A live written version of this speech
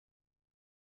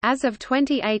As of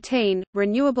 2018,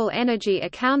 renewable energy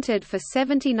accounted for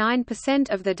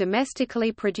 79% of the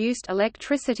domestically produced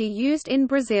electricity used in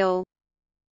Brazil.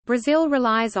 Brazil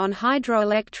relies on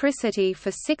hydroelectricity for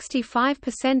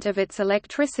 65% of its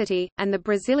electricity, and the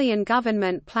Brazilian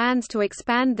government plans to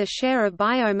expand the share of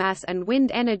biomass and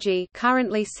wind energy,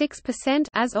 currently 6%,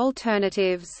 as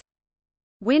alternatives.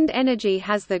 Wind energy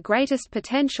has the greatest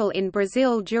potential in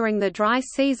Brazil during the dry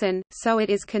season, so it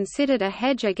is considered a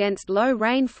hedge against low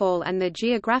rainfall and the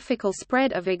geographical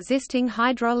spread of existing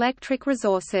hydroelectric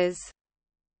resources.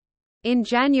 In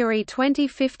January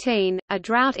 2015, a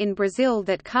drought in Brazil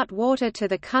that cut water to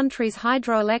the country's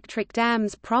hydroelectric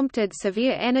dams prompted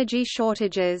severe energy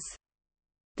shortages.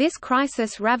 This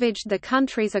crisis ravaged the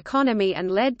country's economy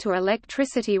and led to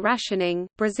electricity rationing.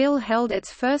 Brazil held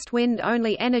its first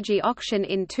wind-only energy auction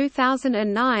in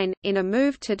 2009, in a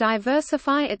move to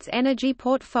diversify its energy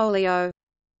portfolio.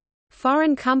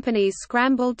 Foreign companies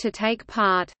scrambled to take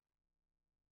part.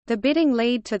 The bidding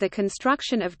led to the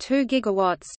construction of 2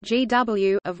 gigawatts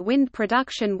 (GW) of wind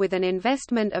production with an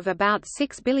investment of about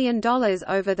 $6 billion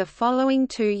over the following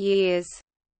 2 years.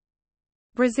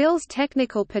 Brazil's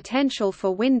technical potential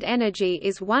for wind energy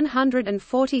is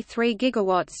 143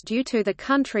 gigawatts due to the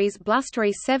country's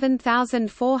blustery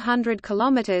 7,400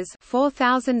 kilometers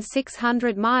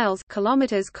 (4,600 miles)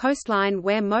 kilometers coastline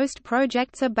where most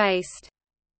projects are based.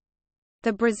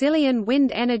 The Brazilian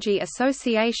Wind Energy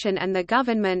Association and the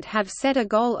government have set a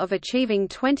goal of achieving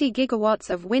 20 gigawatts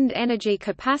of wind energy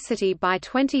capacity by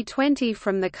 2020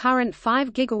 from the current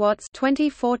 5 gigawatts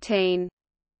 2014.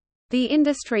 The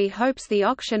industry hopes the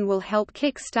auction will help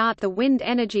kick-start the wind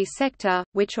energy sector,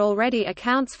 which already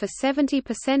accounts for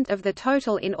 70% of the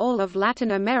total in all of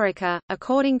Latin America,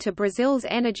 according to Brazil's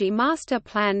Energy Master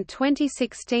Plan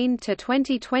 2016 to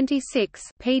 2026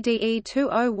 (PDE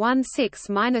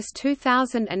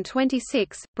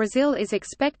 2016-2026). Brazil is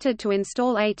expected to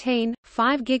install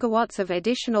 18.5 gigawatts of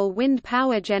additional wind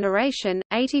power generation,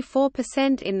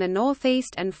 84% in the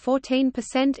northeast and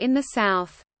 14% in the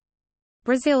south.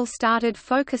 Brazil started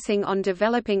focusing on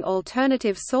developing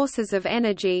alternative sources of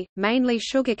energy, mainly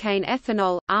sugarcane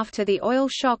ethanol, after the oil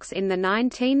shocks in the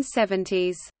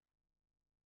 1970s.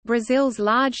 Brazil's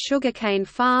large sugarcane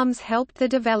farms helped the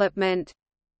development.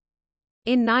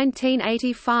 In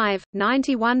 1985,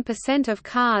 91% of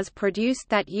cars produced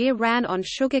that year ran on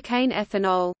sugarcane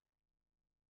ethanol.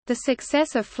 The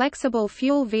success of flexible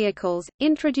fuel vehicles,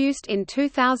 introduced in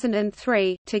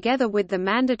 2003, together with the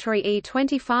mandatory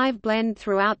E25 blend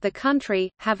throughout the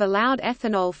country, have allowed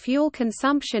ethanol fuel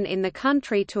consumption in the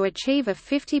country to achieve a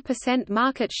 50%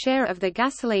 market share of the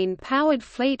gasoline-powered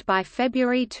fleet by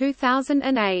February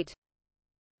 2008.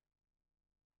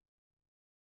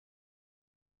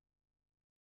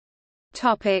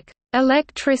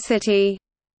 Electricity.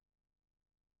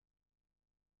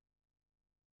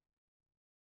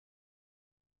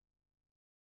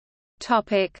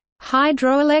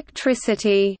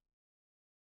 Hydroelectricity.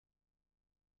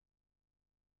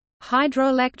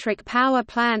 Hydroelectric power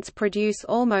plants produce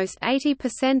almost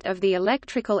 80% of the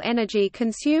electrical energy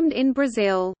consumed in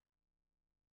Brazil.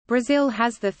 Brazil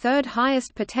has the third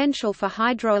highest potential for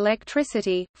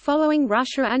hydroelectricity, following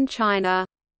Russia and China.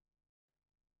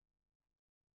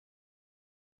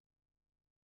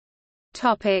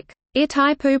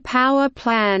 Itaipu power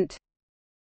plant.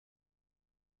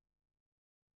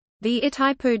 The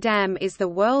Itaipu Dam is the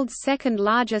world's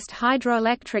second-largest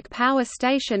hydroelectric power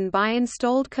station by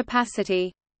installed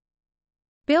capacity.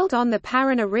 Built on the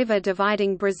Paraná River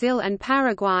dividing Brazil and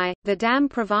Paraguay, the dam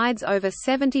provides over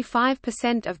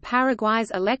 75% of Paraguay's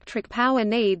electric power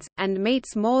needs, and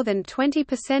meets more than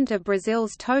 20% of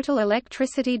Brazil's total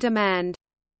electricity demand.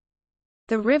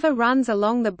 The river runs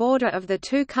along the border of the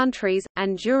two countries,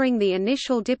 and during the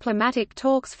initial diplomatic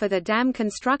talks for the dam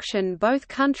construction both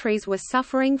countries were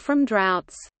suffering from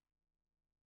droughts.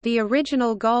 The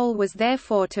original goal was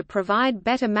therefore to provide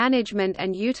better management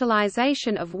and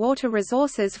utilization of water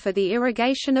resources for the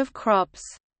irrigation of crops.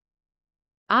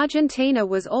 Argentina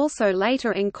was also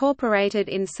later incorporated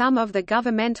in some of the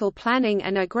governmental planning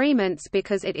and agreements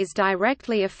because it is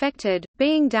directly affected,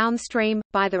 being downstream,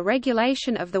 by the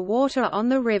regulation of the water on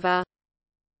the river.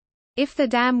 If the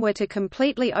dam were to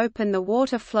completely open the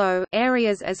water flow,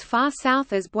 areas as far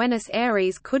south as Buenos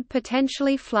Aires could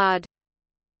potentially flood.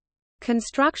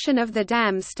 Construction of the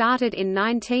dam started in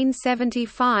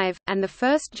 1975, and the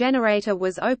first generator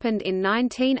was opened in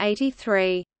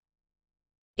 1983.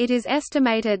 It is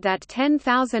estimated that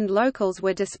 10,000 locals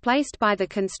were displaced by the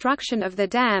construction of the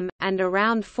dam, and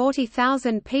around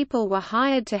 40,000 people were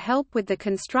hired to help with the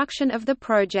construction of the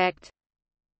project.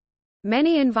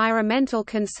 Many environmental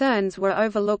concerns were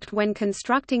overlooked when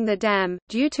constructing the dam,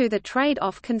 due to the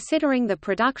trade-off considering the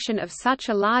production of such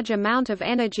a large amount of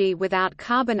energy without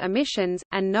carbon emissions,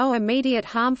 and no immediate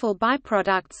harmful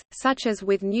byproducts, such as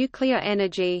with nuclear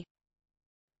energy.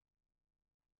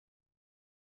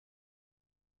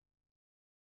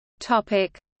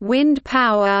 Wind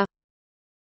power.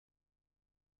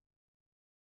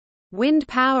 Wind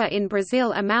power in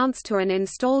Brazil amounts to an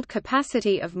installed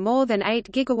capacity of more than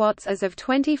 8 gigawatts as of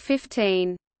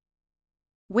 2015.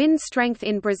 Wind strength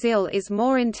in Brazil is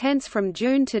more intense from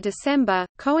June to December,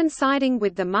 coinciding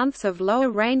with the months of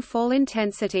lower rainfall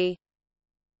intensity.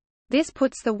 This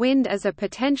puts the wind as a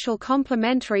potential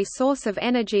complementary source of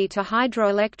energy to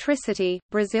hydroelectricity.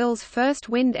 Brazil's first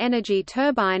wind energy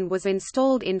turbine was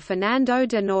installed in Fernando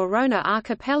de Noronha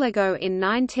archipelago in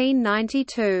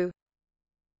 1992.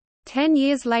 10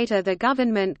 years later, the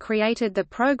government created the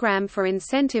Program for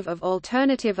Incentive of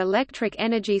Alternative Electric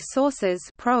Energy Sources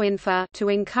to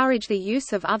encourage the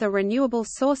use of other renewable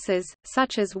sources,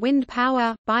 such as wind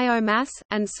power, biomass,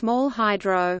 and small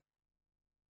hydro.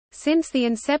 Since the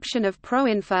inception of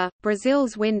Proinfa,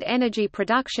 Brazil's wind energy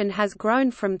production has grown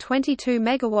from 22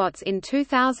 megawatts in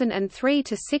 2003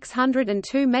 to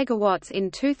 602 megawatts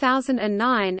in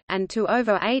 2009, and to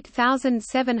over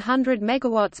 8,700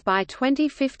 megawatts by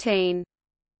 2015.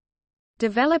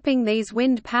 Developing these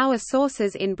wind power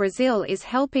sources in Brazil is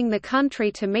helping the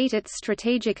country to meet its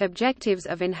strategic objectives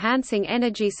of enhancing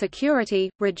energy security,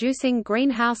 reducing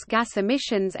greenhouse gas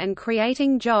emissions, and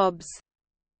creating jobs.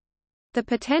 The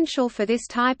potential for this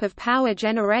type of power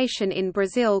generation in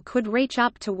Brazil could reach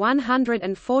up to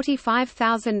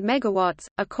 145,000 megawatts,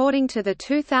 according to the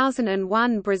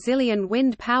 2001 Brazilian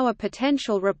Wind Power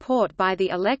Potential Report by the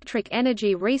Electric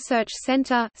Energy Research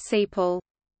Center (CEPAL).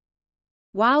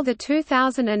 While the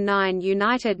 2009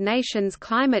 United Nations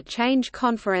Climate Change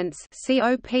Conference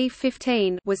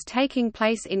 (COP15) was taking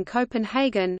place in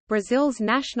Copenhagen, Brazil's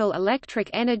National Electric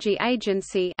Energy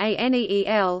Agency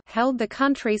 (ANEEL) held the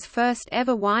country's first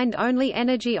ever wind-only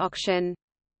energy auction.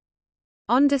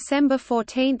 On December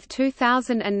 14,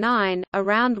 2009,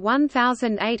 around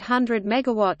 1,800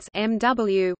 megawatts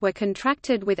 (MW) were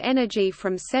contracted with energy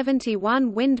from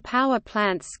 71 wind power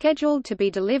plants scheduled to be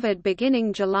delivered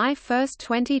beginning July 1,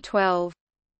 2012.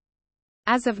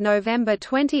 As of November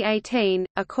 2018,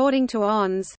 according to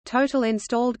ONS, total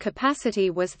installed capacity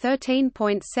was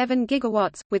 13.7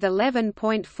 gigawatts, with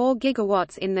 11.4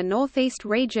 gigawatts in the Northeast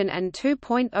region and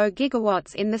 2.0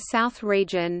 gigawatts in the South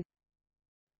region.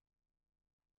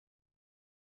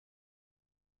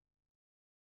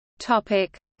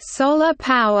 Solar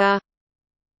power.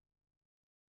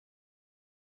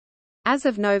 As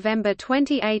of November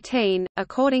 2018,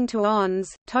 according to ONS,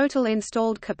 total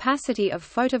installed capacity of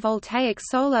photovoltaic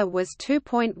solar was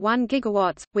 2.1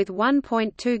 gigawatts, with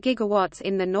 1.2 gigawatts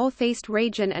in the Northeast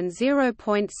region and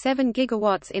 0.7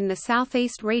 gigawatts in the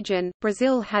Southeast region.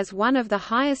 Brazil has one of the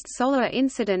highest solar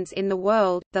incidence in the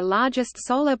world. The largest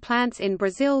solar plants in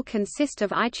Brazil consist of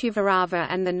Itaipu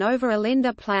and the Nova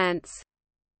Olinda plants.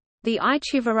 The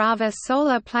Itaipu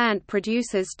solar plant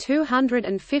produces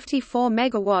 254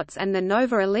 megawatts and the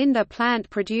Nova Olinda plant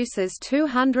produces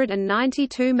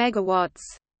 292 megawatts.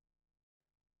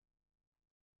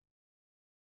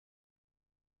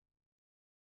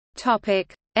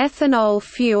 Topic: Ethanol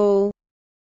fuel.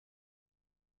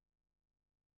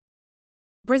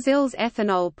 Brazil's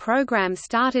ethanol program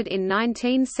started in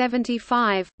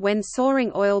 1975, when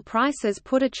soaring oil prices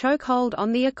put a chokehold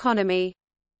on the economy.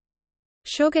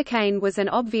 Sugarcane was an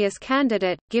obvious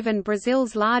candidate, given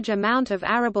Brazil's large amount of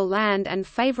arable land and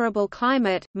favorable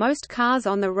climate. Most cars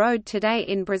on the road today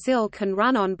in Brazil can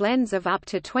run on blends of up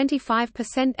to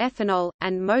 25% ethanol,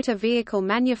 and motor vehicle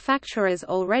manufacturers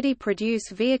already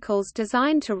produce vehicles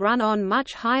designed to run on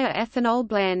much higher ethanol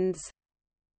blends.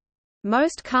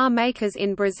 Most car makers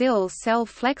in Brazil sell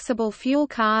flexible fuel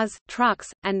cars,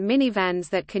 trucks, and minivans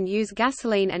that can use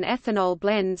gasoline and ethanol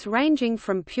blends ranging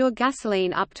from pure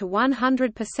gasoline up to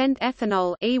 100%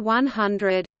 ethanol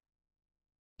E100.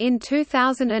 In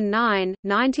 2009,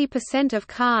 90% of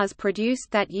cars produced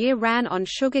that year ran on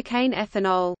sugarcane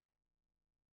ethanol.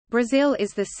 Brazil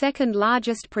is the second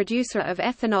largest producer of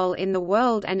ethanol in the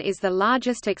world and is the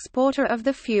largest exporter of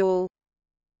the fuel.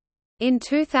 In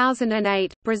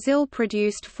 2008, Brazil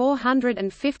produced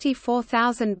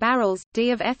 454,000 barrels d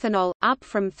of ethanol, up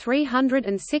from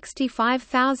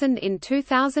 365,000 in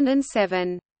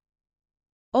 2007.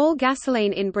 All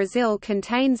gasoline in Brazil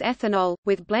contains ethanol,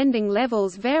 with blending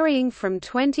levels varying from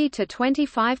 20 to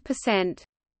 25%.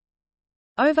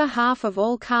 Over half of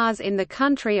all cars in the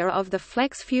country are of the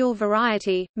flex fuel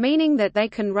variety, meaning that they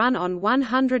can run on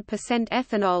 100%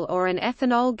 ethanol or an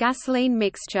ethanol-gasoline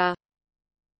mixture.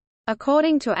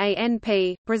 According to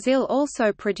ANP, Brazil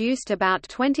also produced about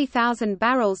 20,000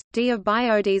 barrels d of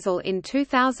biodiesel in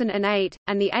 2008,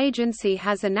 and the agency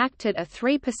has enacted a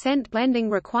 3% blending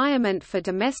requirement for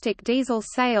domestic diesel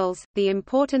sales. The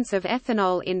importance of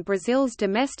ethanol in Brazil's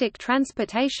domestic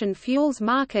transportation fuels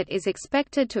market is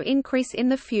expected to increase in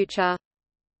the future.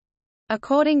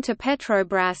 According to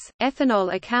Petrobras,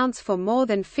 ethanol accounts for more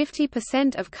than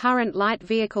 50% of current light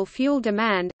vehicle fuel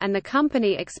demand, and the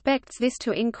company expects this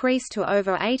to increase to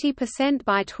over 80%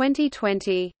 by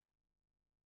 2020.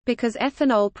 Because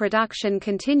ethanol production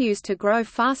continues to grow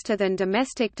faster than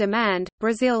domestic demand,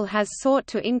 Brazil has sought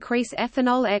to increase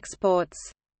ethanol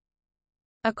exports.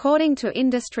 According to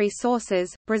industry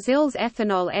sources, Brazil's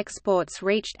ethanol exports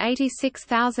reached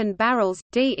 86,000 barrels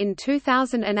d in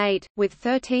 2008, with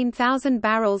 13,000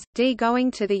 barrels d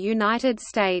going to the United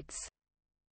States.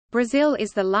 Brazil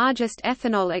is the largest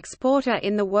ethanol exporter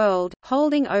in the world,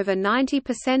 holding over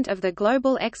 90% of the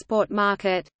global export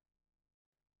market.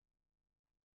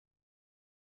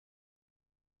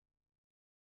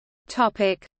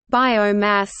 Topic: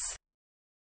 Biomass.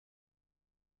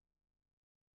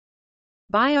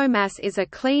 Biomass is a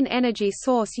clean energy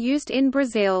source used in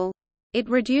Brazil. It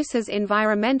reduces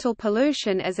environmental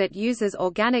pollution as it uses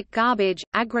organic garbage,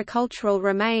 agricultural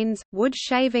remains, wood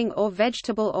shaving or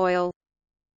vegetable oil.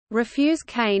 Refuse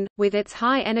cane, with its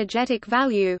high energetic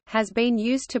value, has been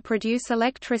used to produce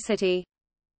electricity.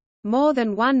 More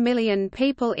than 1 million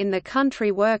people in the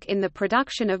country work in the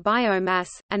production of biomass,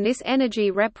 and this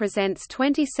energy represents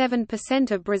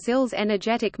 27% of Brazil's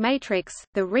energetic matrix.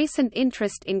 The recent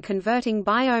interest in converting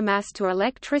biomass to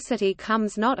electricity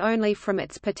comes not only from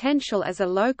its potential as a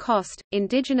low-cost,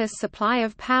 indigenous supply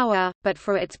of power, but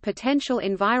for its potential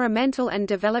environmental and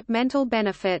developmental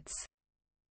benefits.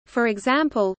 For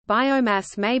example,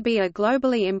 biomass may be a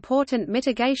globally important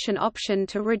mitigation option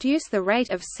to reduce the rate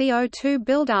of CO2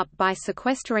 buildup by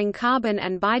sequestering carbon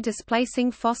and by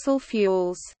displacing fossil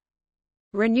fuels.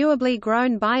 Renewably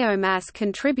grown biomass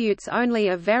contributes only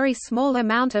a very small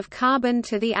amount of carbon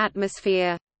to the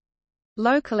atmosphere.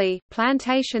 Locally,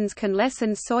 plantations can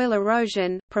lessen soil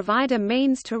erosion, provide a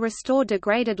means to restore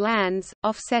degraded lands,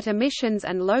 offset emissions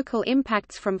and local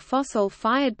impacts from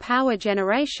fossil-fired power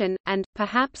generation, and,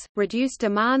 perhaps, reduce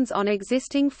demands on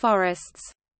existing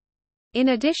forests. In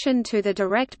addition to the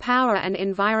direct power and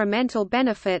environmental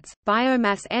benefits,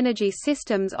 biomass energy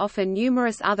systems offer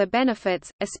numerous other benefits,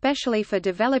 especially for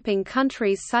developing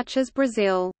countries such as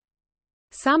Brazil.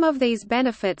 Some of these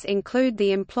benefits include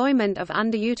the employment of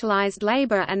underutilized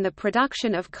labor and the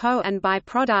production of co- and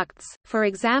byproducts, for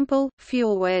example,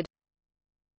 fuelwood.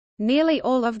 Nearly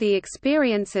all of the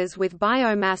experiences with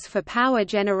biomass for power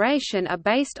generation are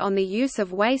based on the use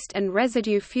of waste and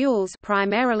residue fuels,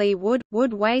 primarily wood,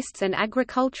 wood wastes and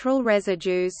agricultural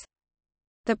residues.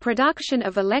 The production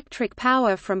of electric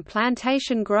power from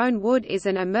plantation-grown wood is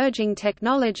an emerging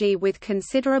technology with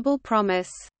considerable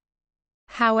promise.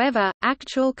 However,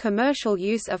 actual commercial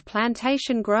use of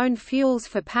plantation-grown fuels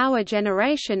for power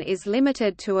generation is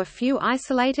limited to a few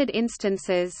isolated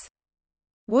instances.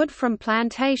 Wood from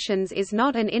plantations is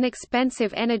not an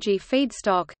inexpensive energy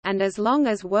feedstock, and as long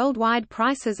as worldwide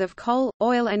prices of coal,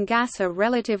 oil and gas are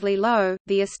relatively low,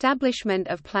 the establishment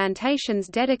of plantations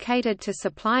dedicated to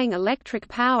supplying electric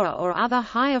power or other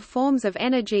higher forms of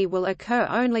energy will occur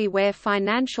only where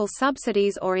financial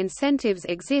subsidies or incentives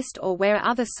exist or where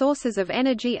other sources of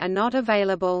energy are not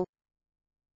available.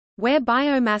 Where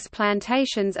biomass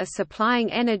plantations are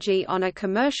supplying energy on a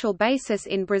commercial basis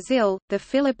in Brazil, the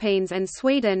Philippines and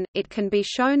Sweden, it can be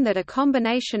shown that a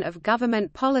combination of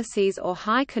government policies or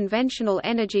high conventional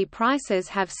energy prices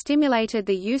have stimulated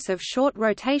the use of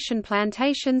short-rotation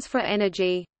plantations for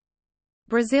energy.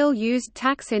 Brazil used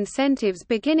tax incentives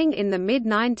beginning in the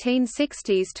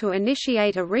mid-1960s to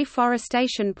initiate a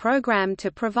reforestation program to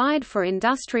provide for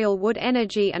industrial wood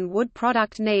energy and wood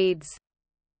product needs.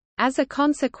 As a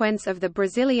consequence of the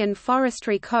Brazilian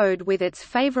Forestry Code with its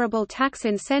favorable tax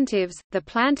incentives, the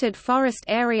planted forest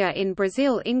area in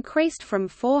Brazil increased from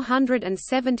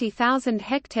 470,000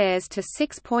 hectares to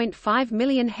 6.5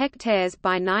 million hectares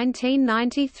by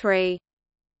 1993.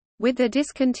 With the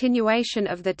discontinuation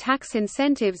of the tax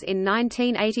incentives in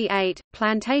 1988,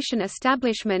 plantation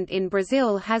establishment in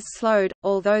Brazil has slowed,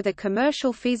 although the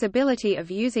commercial feasibility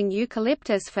of using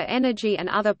eucalyptus for energy and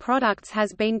other products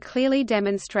has been clearly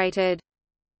demonstrated.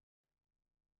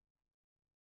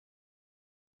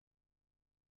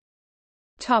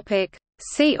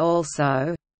 See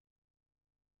also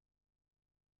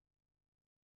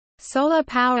Solar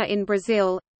power in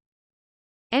Brazil.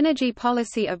 Energy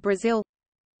policy of Brazil.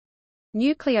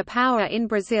 Nuclear power in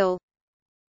Brazil.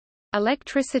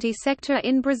 Electricity sector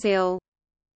in Brazil.